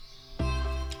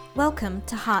Welcome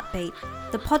to Heartbeat,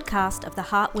 the podcast of the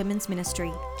Heart Women's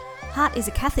Ministry. Heart is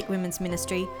a Catholic women's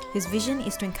ministry whose vision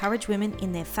is to encourage women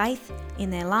in their faith, in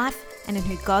their life, and in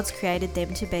who God's created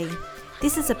them to be.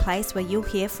 This is a place where you'll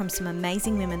hear from some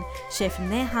amazing women share from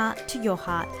their heart to your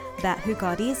heart about who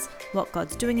God is, what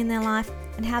God's doing in their life,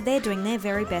 and how they're doing their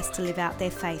very best to live out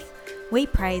their faith. We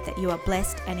pray that you are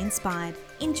blessed and inspired.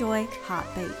 Enjoy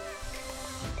Heartbeat.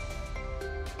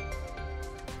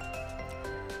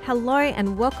 Hello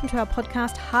and welcome to our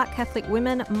podcast, Heart Catholic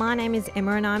Women. My name is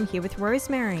Emma and I'm here with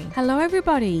Rosemary. Hello,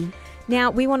 everybody.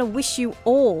 Now, we want to wish you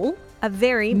all a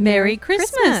very Merry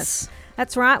Christmas.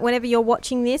 That's right. Whenever you're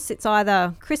watching this, it's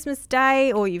either Christmas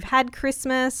Day or you've had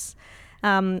Christmas,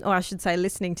 or I should say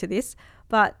listening to this.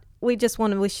 But we just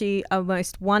want to wish you a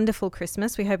most wonderful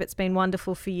Christmas. We hope it's been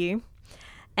wonderful for you.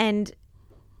 And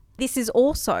this is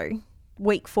also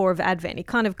week 4 of Advent. It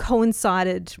kind of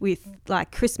coincided with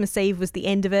like Christmas Eve was the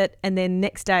end of it, and then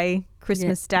next day,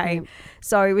 Christmas Day. Yeah.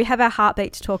 So we have our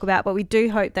heartbeat to talk about, but we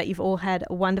do hope that you've all had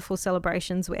wonderful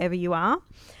celebrations wherever you are.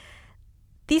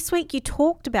 This week you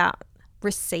talked about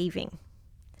receiving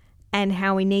and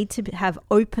how we need to have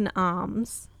open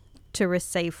arms to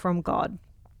receive from God.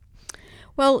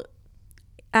 Well,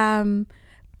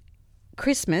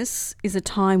 Christmas is a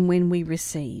time when we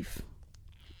receive.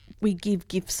 We give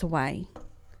gifts away.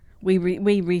 We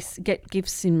get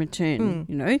gifts in return,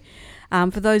 you know.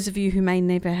 For those of you who may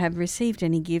never have received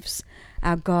any gifts,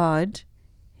 our God,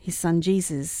 his son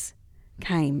Jesus,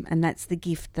 came, and that's the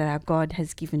gift that our God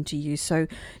has given to you. So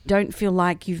don't feel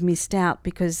like you've missed out,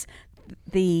 because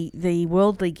the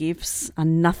worldly gifts are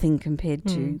nothing compared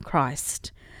to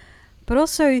Christ. But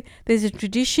also there's a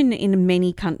tradition in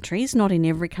many countries, not in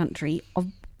every country, of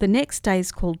the next day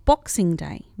is called Boxing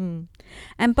Day.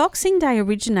 And Boxing Day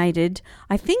originated,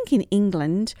 I think, in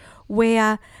England,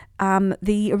 where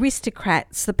the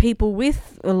aristocrats, the people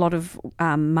with a lot of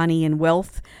money and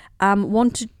wealth,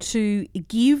 wanted to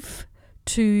give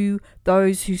to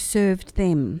those who served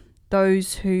them,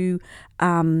 those who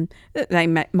they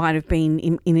might have been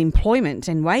in employment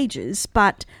and wages,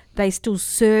 but they still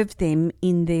served them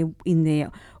in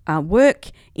their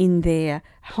work, in their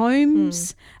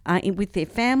homes, with their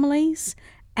families.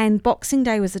 And Boxing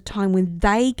Day was a time when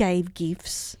they gave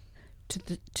gifts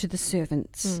to the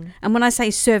servants. And when I say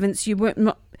servants, you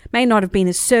may not have been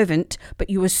a servant, but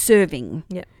you were serving.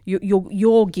 Yeah.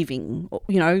 You're giving,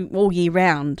 you know, all year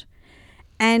round.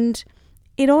 And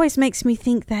it always makes me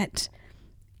think that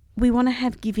we want to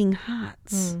have giving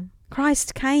hearts.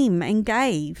 Christ came and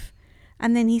gave,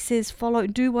 and then he says,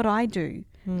 do what I do,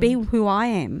 be who I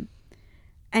am.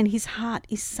 And his heart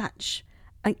is such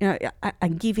a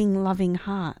giving, loving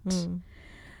heart.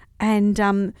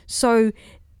 And so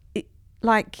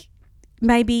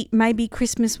maybe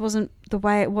Christmas wasn't the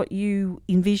way what you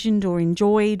envisioned or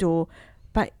enjoyed,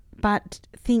 but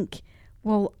think,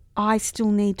 well, I still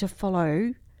need to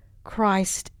follow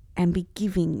Christ and be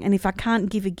giving. And if I can't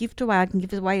give a gift away, I can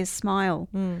give away a smile.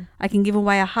 I can give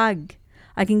away a hug.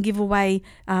 I can give away,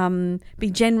 be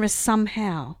generous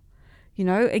somehow. You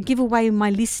know, give away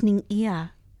my listening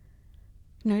ear.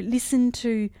 You know, listen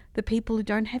to the people who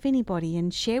don't have anybody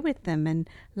and share with them and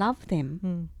love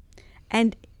them.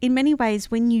 And in many ways,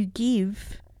 when you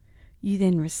give, you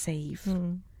then receive.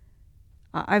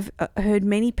 I've heard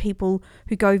many people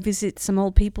who go visit some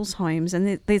old people's homes,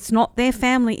 and it's not their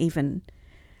family even.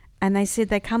 And they said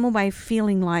they come away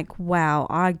feeling like, wow,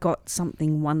 I got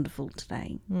something wonderful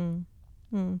today.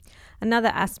 Another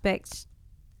aspect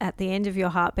at the end of your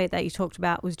heartbeat that you talked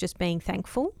about was just being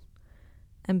thankful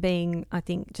and being, I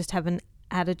think, just have an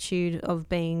attitude of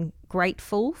being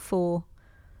grateful for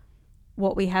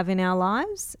what we have in our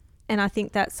lives. And I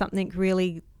think that's something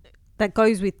really that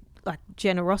goes with like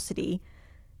generosity,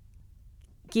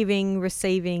 giving,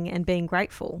 receiving, and being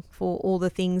grateful for all the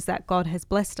things that God has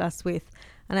blessed us with.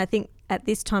 And I think at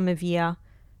this time of year,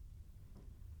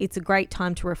 it's a great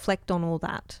time to reflect on all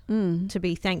that, to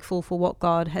be thankful for what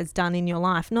God has done in your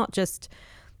life, not just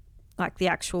like the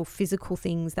actual physical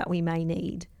things that we may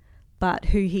need, but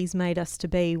who he's made us to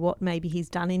be, what maybe he's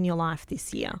done in your life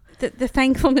this year. The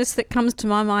thankfulness that comes to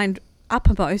my mind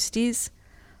uppermost is,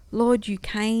 Lord, you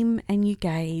came and you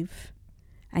gave,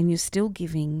 and you're still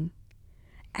giving,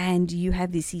 and you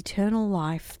have this eternal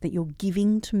life that you're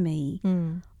giving to me.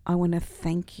 I want to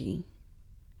thank you.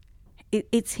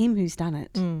 It's him who's done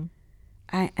it.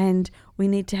 And we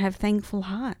need to have thankful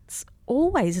hearts.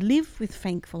 Always live with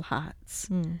thankful hearts.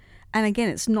 And again,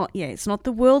 it's not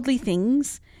the worldly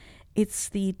things. It's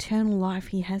the eternal life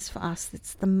he has for us.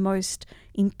 That's the most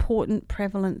important,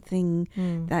 prevalent thing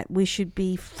that we should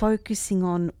be focusing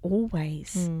on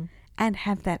always. and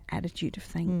have that attitude of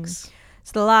thanks.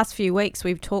 So the last few weeks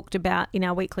we've talked about in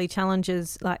our weekly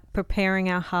challenges, like preparing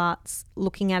our hearts,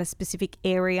 looking at a specific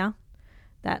area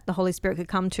that the Holy Spirit could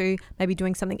come to, maybe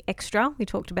doing something extra. We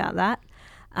talked about that.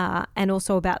 And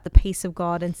also about the peace of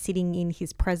God and sitting in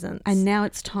his presence. And now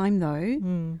it's time,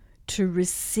 though, to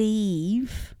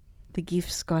receive the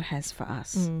gifts God has for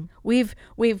us. We've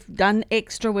done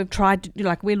extra. We've tried to do,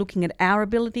 like, we're looking at our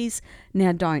abilities.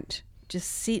 Now don't. Just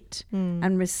sit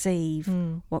and receive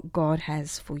what God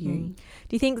has for you.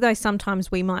 Do you think, though,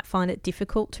 sometimes we might find it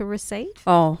difficult to receive?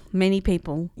 Oh, many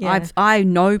people. Yeah. I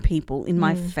know people in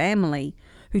my family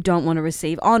who don't want to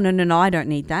receive. Oh, no, I don't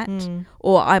need that.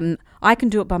 Or I can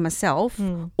do it by myself.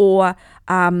 Or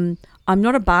I'm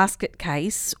not a basket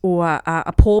case or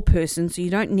a poor person, so you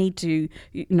don't need to,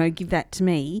 give that to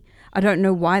me. I don't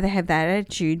know why they have that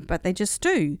attitude, but they just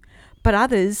do. But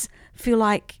others feel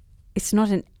like it's not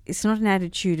an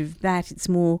attitude of that. It's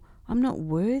more, I'm not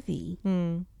worthy.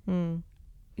 There's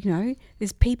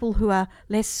people who are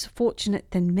less fortunate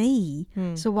than me.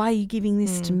 So why are you giving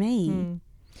this to me?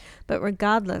 But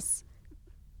regardless,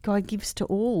 God gives to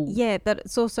all. Yeah, but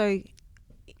it's also,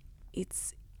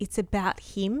 it's about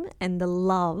him and the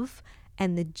love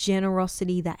and the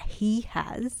generosity that he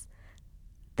has,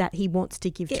 that he wants to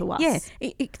give to us. Yeah,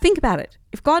 think about it.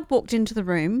 If God walked into the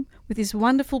room with this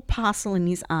wonderful parcel in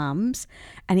his arms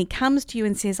and he comes to you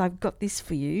and says, I've got this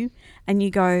for you, and you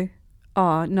go,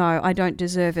 oh, no, I don't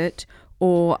deserve it,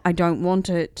 or I don't want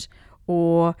it,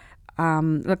 or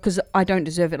because I don't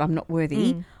deserve it, I'm not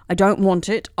worthy. I don't want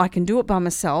it. I can do it by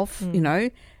myself,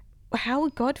 How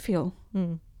would God feel?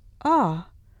 Oh,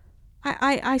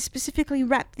 I specifically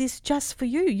wrapped this just for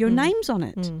you. Your name's on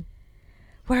it.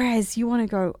 Whereas you want to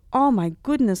go, oh my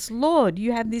goodness, Lord,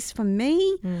 you have this for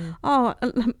me. Oh,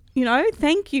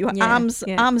 thank you. Yeah,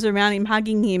 arms around him,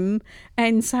 hugging him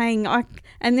and saying,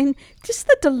 and then just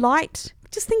the delight.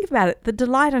 Just think about it. The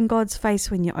delight on God's face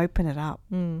when you open it up.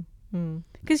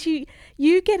 Because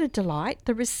you get a delight.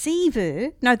 The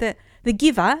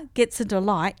giver gets a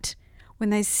delight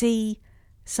when they see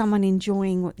someone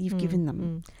enjoying what you've given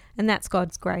them. And that's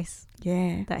God's grace.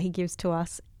 Yeah. That he gives to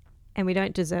us. And we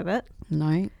don't deserve it.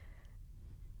 No.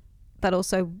 But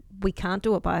also we can't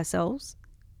do it by ourselves.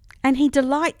 And he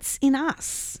delights in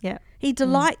us. Yeah. He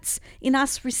delights in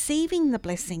us receiving the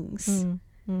blessings.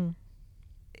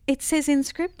 It says in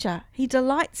Scripture, he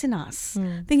delights in us.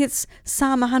 I think it's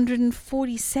Psalm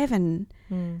 147,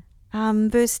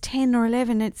 verse 10 or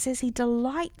 11. It says he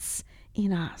delights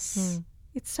in us.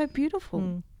 It's so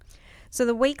beautiful. So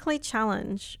the weekly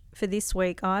challenge for this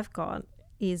week I've got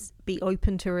is be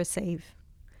open to receive.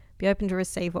 Be open to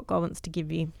receive what God wants to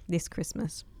give you this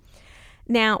Christmas.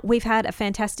 Now, we've had a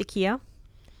fantastic year.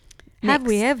 Have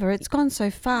we ever? It's gone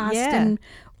so fast. Yeah. And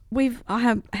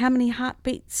how many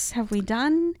heartbeats have we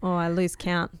done? Oh, I lose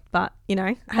count. But,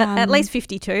 at least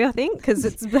 52, I think, because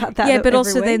it's about that. Yeah, but every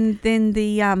also week. then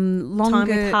the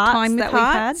longer time with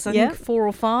hearts. hearts, I think 4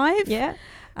 or 5. Yeah,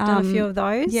 done a few of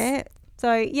those. Yeah.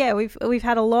 So, yeah, we've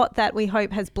had a lot that we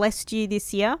hope has blessed you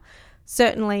this year.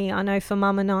 Certainly, I know for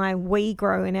Mum and I, we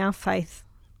grow in our faith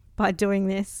by doing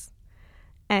this.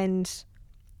 And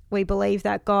we believe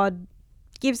that God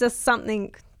gives us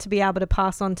something to be able to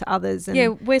pass on to others.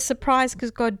 And we're surprised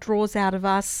because God draws out of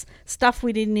us stuff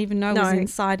we didn't even know was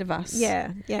inside of us.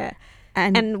 Yeah.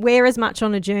 And we're as much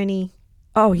on a journey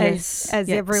as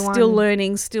everyone. Still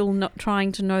learning, still not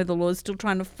trying to know the Lord, still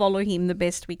trying to follow him the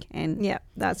best we can. Yeah,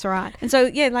 that's right. And so,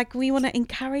 we want to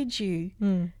encourage you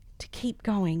to keep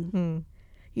going.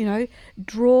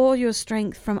 Draw your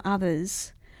strength from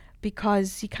others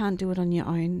because you can't do it on your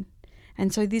own.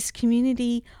 And so this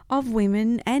community of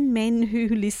women and men who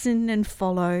listen and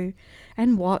follow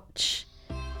and watch,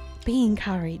 be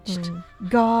encouraged.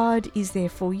 God is there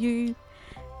for you,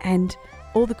 and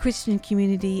all the Christian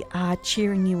community are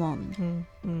cheering you on.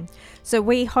 So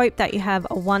we hope that you have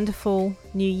a wonderful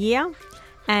new year,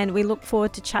 and we look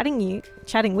forward to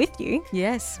chatting with you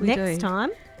Yes, we next do.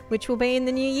 time, which will be in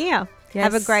the new year. Yes.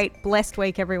 Have a great, blessed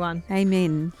week, everyone.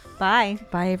 Amen. Bye.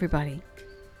 Bye, everybody.